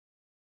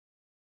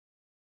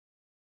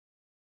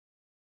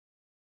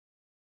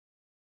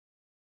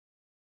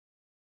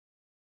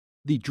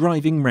The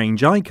driving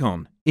range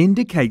icon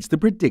indicates the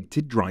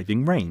predicted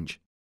driving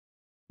range.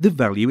 The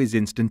value is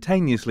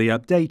instantaneously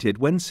updated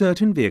when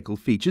certain vehicle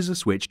features are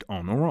switched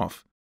on or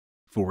off.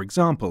 For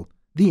example,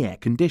 the air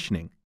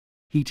conditioning,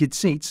 heated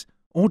seats,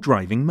 or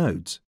driving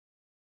modes.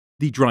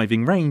 The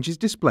driving range is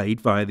displayed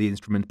via the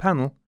instrument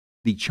panel,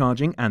 the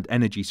charging and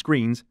energy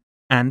screens,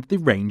 and the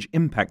range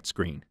impact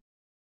screen.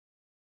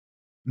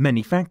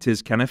 Many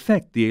factors can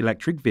affect the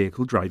electric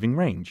vehicle driving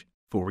range.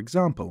 For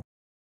example,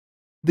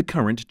 the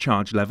current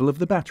charge level of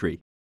the battery,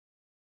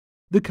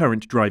 the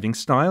current driving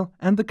style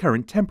and the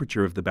current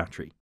temperature of the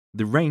battery.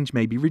 The range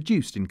may be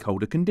reduced in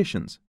colder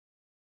conditions.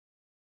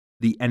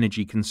 The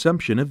energy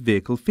consumption of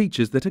vehicle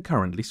features that are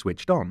currently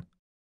switched on.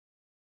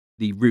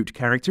 The route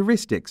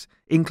characteristics,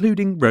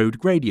 including road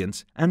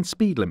gradients and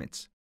speed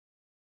limits.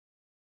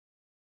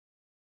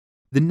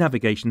 The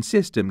navigation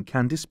system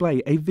can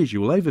display a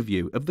visual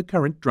overview of the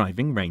current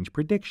driving range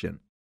prediction.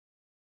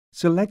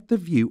 Select the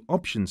View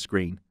Options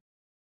screen,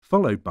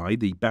 followed by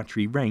the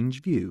Battery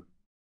Range view.